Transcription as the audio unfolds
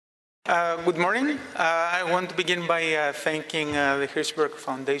Good morning. I want to begin by thanking the Hirshberg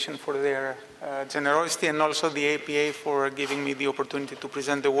Foundation for their generosity and also the APA for giving me the opportunity to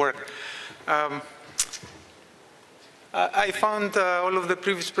present the work. I found all of the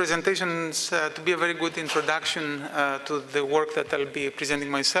previous presentations to be a very good introduction to the work that I'll be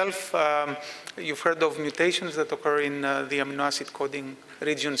presenting myself. You've heard of mutations that occur in the amino acid coding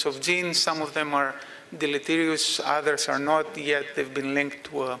regions of genes. Some of them are deleterious, others are not, yet they've been linked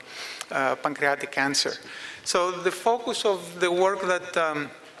to pancreatic cancer. So the focus of the work that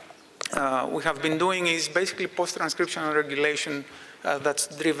we have been doing is basically post-transcriptional regulation that's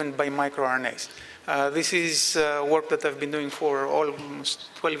driven by microRNAs. This is work that I've been doing for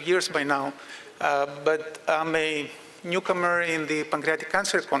almost 12 years by now, but I'm a newcomer in the pancreatic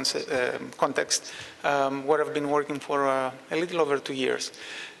cancer context, where I've been working for a little over 2 years.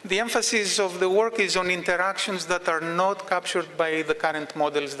 The emphasis of the work is on interactions that are not captured by the current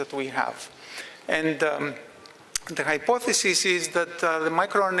models that we have. And the hypothesis is that the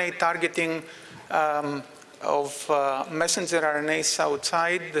microRNA targeting of messenger RNAs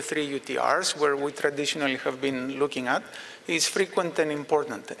outside the 3 UTRs, where we traditionally have been looking at, is frequent and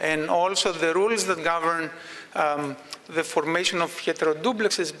important. And also the rules that govern the formation of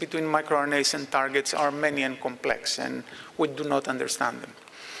heteroduplexes between microRNAs and targets are many and complex, and we do not understand them.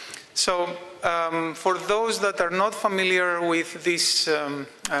 So for those that are not familiar with this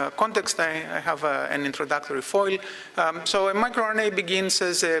context, I have an introductory foil. So a microRNA begins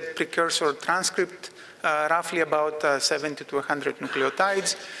as a precursor transcript, roughly about 70 to 100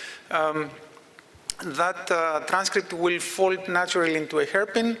 nucleotides. That transcript will fold naturally into a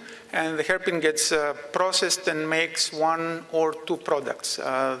hairpin, and the hairpin gets processed and makes 1 or 2 products.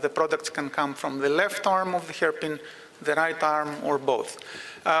 The products can come from the left arm of the hairpin, the right arm, or both.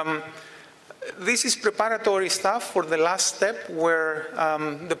 This is preparatory stuff for the last step, where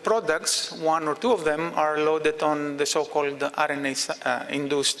the products, 1 or 2 of them, are loaded on the so-called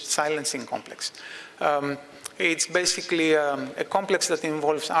RNA-induced silencing complex. It's basically a complex that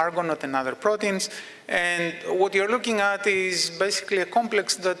involves argonaute and other proteins. And what you're looking at is basically a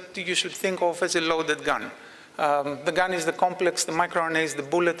complex that you should think of as a loaded gun. The gun is the complex, the microRNA is the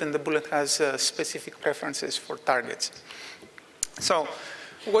bullet, and the bullet has specific preferences for targets. So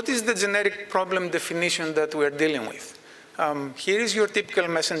what is the generic problem definition that we're dealing with? Here is your typical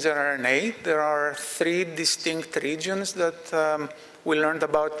messenger RNA. There are 3 distinct regions that we learned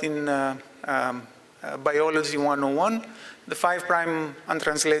about in Biology 101, the 5'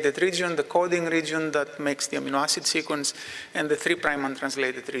 untranslated region, the coding region that makes the amino acid sequence, and the 3'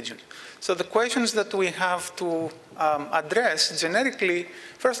 untranslated region. So the questions that we have to address generically,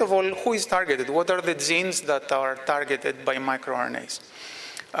 first of all, who is targeted? What are the genes that are targeted by microRNAs?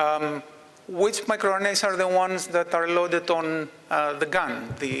 Which microRNAs are the ones that are loaded on the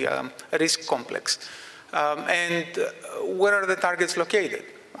gun, the risk complex? And where are the targets located?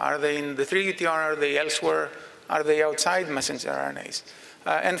 Are they in the 3 UTR? Are they elsewhere? Are they outside messenger RNAs?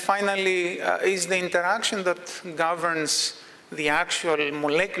 And finally, is the interaction that governs the actual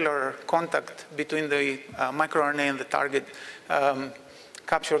molecular contact between the microRNA and the target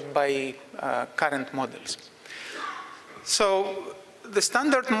captured by current models? So the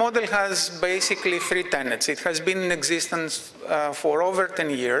standard model has basically 3 tenets. It has been in existence for over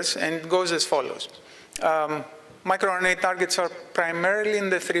 10 years, and it goes as follows. MicroRNA targets are primarily in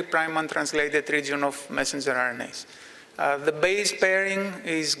the 3' untranslated region of messenger RNAs. The base pairing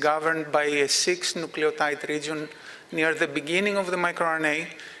is governed by a 6 nucleotide region near the beginning of the microRNA,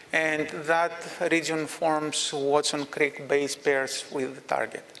 and that region forms Watson-Crick base pairs with the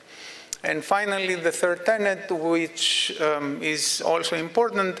target. And finally, the third tenet, which is also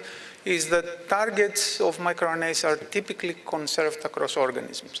important, is that targets of microRNAs are typically conserved across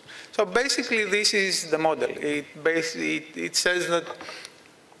organisms. So basically, this is the model. It says that,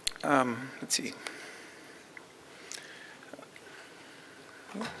 let's see.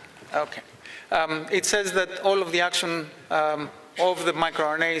 Okay. It says that all of the action of the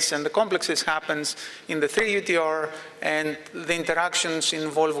microRNAs and the complexes happens in the 3 UTR, and the interactions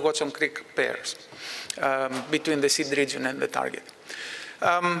involve Watson-Crick pairs between the seed region and the target.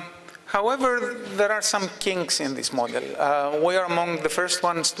 However, there are some kinks in this model. We are among the first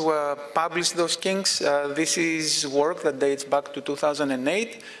ones to publish those kinks. This is work that dates back to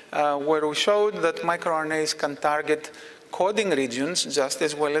 2008, where we showed that microRNAs can target coding regions just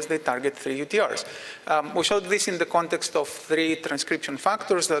as well as they target 3 UTRs. We showed this in the context of 3 transcription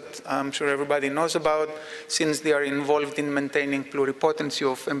factors that I'm sure everybody knows about, since they are involved in maintaining pluripotency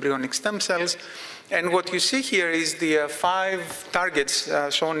of embryonic stem cells. And what you see here is the 5 targets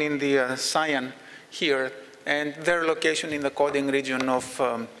shown in the cyan here, and their location in the coding region of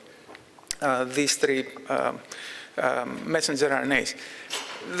these three messenger RNAs.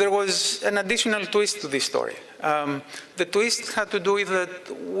 There was an additional twist to this story. The twist had to do with that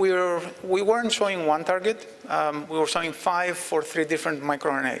we weren't showing one target. We were showing 5 for 3 different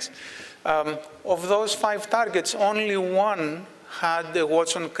microRNAs. Of those 5 targets, only one had the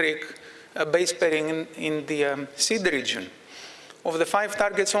Watson-Crick base pairing in the seed region. Of the 5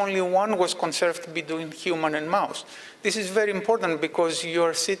 targets, only one was conserved between human and mouse. This is very important because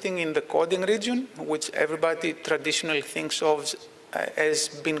you're sitting in the coding region, which everybody traditionally thinks of as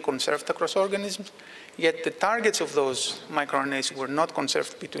being conserved across organisms, yet the targets of those microRNAs were not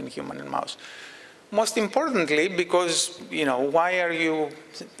conserved between human and mouse. Most importantly, because, why are you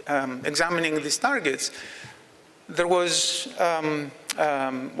examining these targets? There was,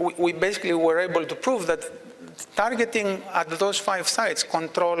 we basically were able to prove that targeting at those 5 sites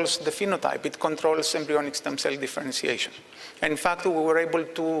controls the phenotype. It controls embryonic stem cell differentiation. And in fact, we were able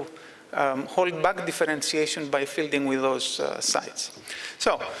to hold back differentiation by fielding with those sites.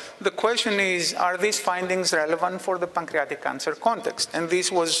 So the question is, are these findings relevant for the pancreatic cancer context? And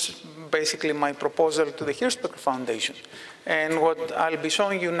this was basically my proposal to the Hirshberg Foundation. And what I'll be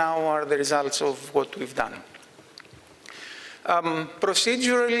showing you now are the results of what we've done.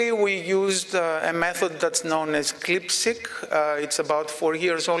 Procedurally, we used a method that's known as ClipSeq. It's about 4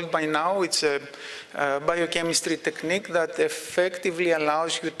 years old by now. It's a biochemistry technique that effectively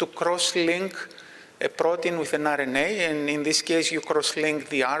allows you to cross-link a protein with an RNA, and in this case, you cross-link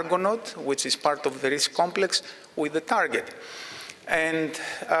the argonaute, which is part of the RISC complex, with the target. And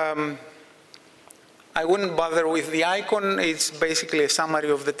I wouldn't bother with the icon. It's basically a summary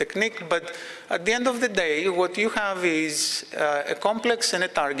of the technique. But at the end of the day, what you have is a complex and a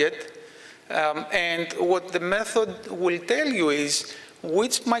target. And what the method will tell you is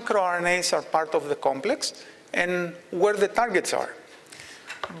which microRNAs are part of the complex and where the targets are.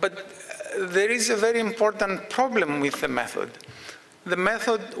 But there is a very important problem with the method. The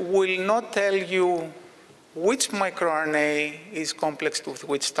method will not tell you which microRNA is complex with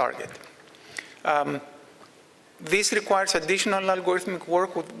which target. This requires additional algorithmic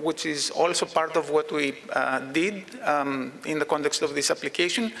work, which is also part of what we did in the context of this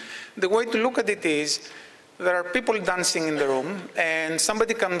application. The way to look at it is there are people dancing in the room, and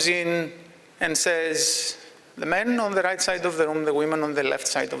somebody comes in and says, the men on the right side of the room, the women on the left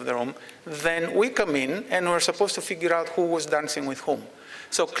side of the room. Then we come in, and we're supposed to figure out who was dancing with whom.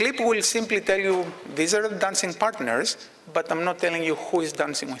 So CLIP will simply tell you, these are the dancing partners, but I'm not telling you who is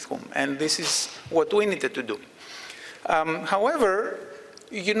dancing with whom. And this is what we needed to do. However,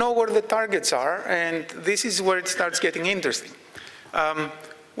 you know where the targets are, and this is where it starts getting interesting.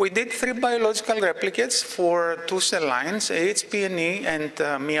 We did 3 biological replicates for 2 cell lines, AHPNE and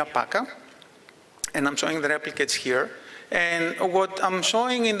MIA-PACA, and I'm showing the replicates here. And what I'm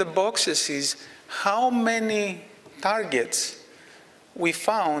showing in the boxes is how many targets we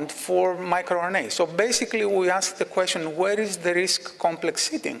found for microRNA. So basically, we asked the question, where is the RISC complex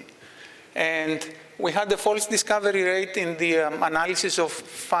sitting? And we had a false discovery rate in the analysis of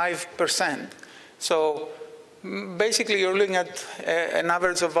 5%. So basically, you're looking at an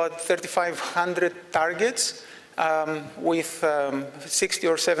average of about 3,500 targets, with 60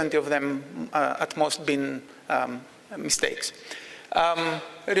 or 70 of them at most being mistakes.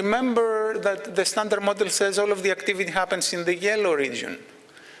 Remember that the standard model says all of the activity happens in the yellow region.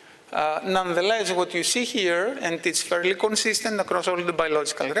 Nonetheless, what you see here, and it's fairly consistent across all the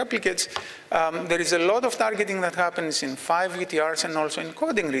biological replicates, there is a lot of targeting that happens in 5 UTRs and also in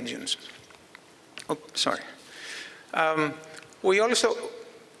coding regions. Oops, sorry. We also,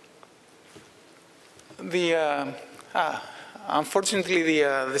 unfortunately,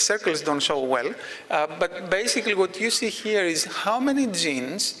 the circles don't show well, but basically what you see here is how many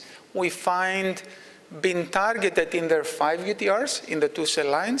genes we find being targeted in their 5 UTRs, in the 2 cell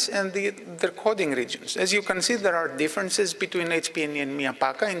lines, and their coding regions. As you can see, there are differences between HPNE and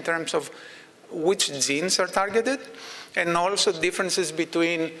MIA-PACA in terms of which genes are targeted, and also differences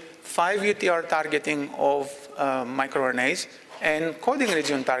between 5 UTR targeting of microRNAs and coding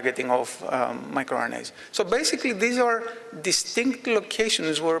region targeting of microRNAs. So basically, these are distinct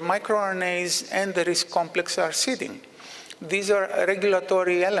locations where microRNAs and the RISC complex are sitting. These are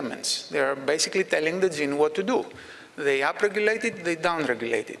regulatory elements. They are basically telling the gene what to do. They upregulate it, they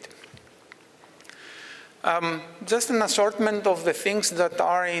downregulate it. Just an assortment of the things that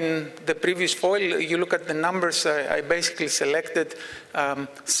are in the previous foil. You look at the numbers, I basically selected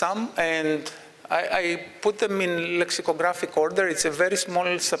some, and I put them in lexicographic order. It's a very small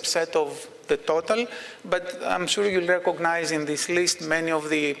subset of the total, but I'm sure you'll recognize in this list many of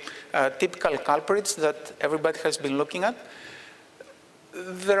the typical culprits that everybody has been looking at.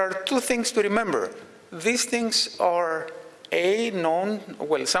 there are two things to remember. These things are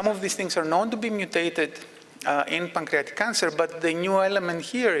some of these things are known to be mutated in pancreatic cancer, but the new element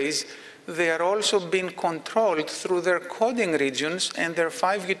here is they are also being controlled through their coding regions and their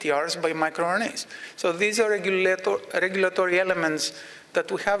 5 UTRs by microRNAs. So these are regulatory elements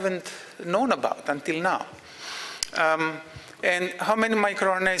that we haven't known about until now. And how many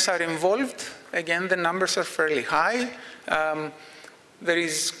microRNAs are involved? Again, the numbers are fairly high. There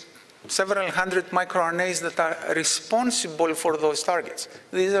is several hundred microRNAs that are responsible for those targets.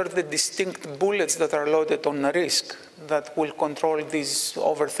 These are the distinct bullets that are loaded on a RISC that will control these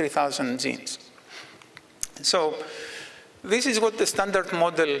over 3,000 genes. So this is what the standard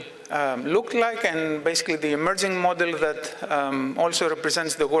model looked like, and basically the emerging model that also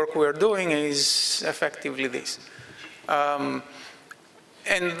represents the work we're doing is effectively this. And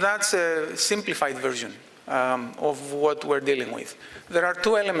that's a simplified version of what we're dealing with. There are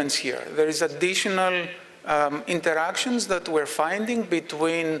two elements here. There is additional interactions that we're finding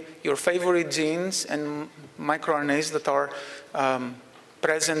between your favorite genes and microRNAs that are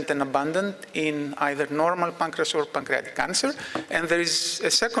present and abundant in either normal pancreas or pancreatic cancer. And there is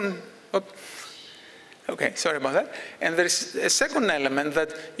a second, okay, sorry about that. And there's a second element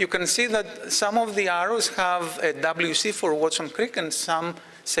that you can see that some of the arrows have a WC for Watson-Crick and some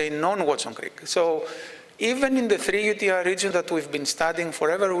say non-Watson-Crick. So even in the 3 UTR region that we've been studying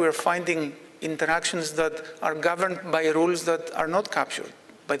forever, we're finding interactions that are governed by rules that are not captured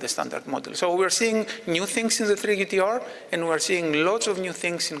by the standard model. So we're seeing new things in the 3 UTR, and we're seeing lots of new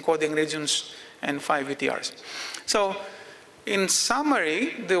things in coding regions and 5 UTRs. So in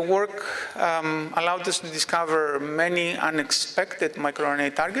summary, the work allowed us to discover many unexpected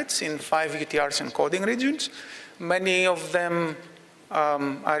microRNA targets in 5 UTRs and coding regions. Many of them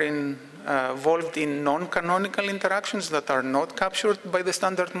are involved in non-canonical interactions that are not captured by the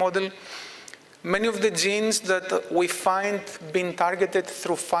standard model. Many of the genes that we find being targeted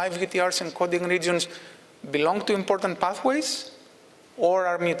through 5 UTRs and coding regions belong to important pathways or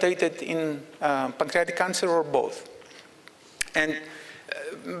are mutated in pancreatic cancer or both. And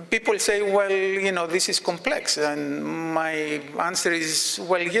people say, well, you know, this is complex. And my answer is,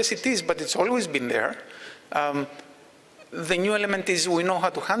 well, yes, it is, but it's always been there. The new element is we know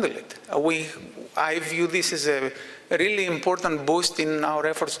how to handle it. I view this as a really important boost in our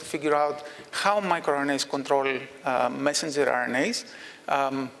efforts to figure out how microRNAs control messenger RNAs.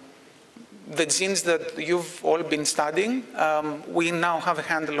 The genes that you've all been studying, we now have a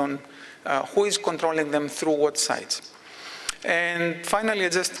handle on who is controlling them through what sites. And finally, I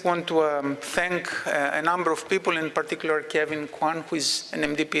just want to thank a number of people, in particular Kevin Kwan, who is an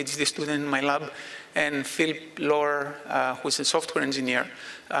MD PhD student in my lab, and Philip Lohr, who's a software engineer.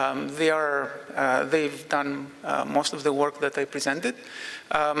 They've done most of the work that I presented.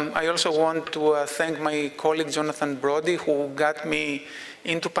 I also want to thank my colleague Jonathan Brody, who got me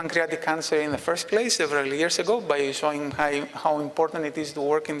into pancreatic cancer in the first place several years ago by showing how important it is to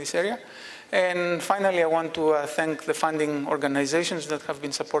work in this area. And finally, I want to thank the funding organizations that have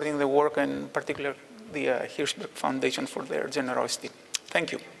been supporting the work, and in particular the Hirshberg Foundation for their generosity.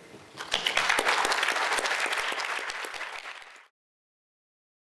 Thank you.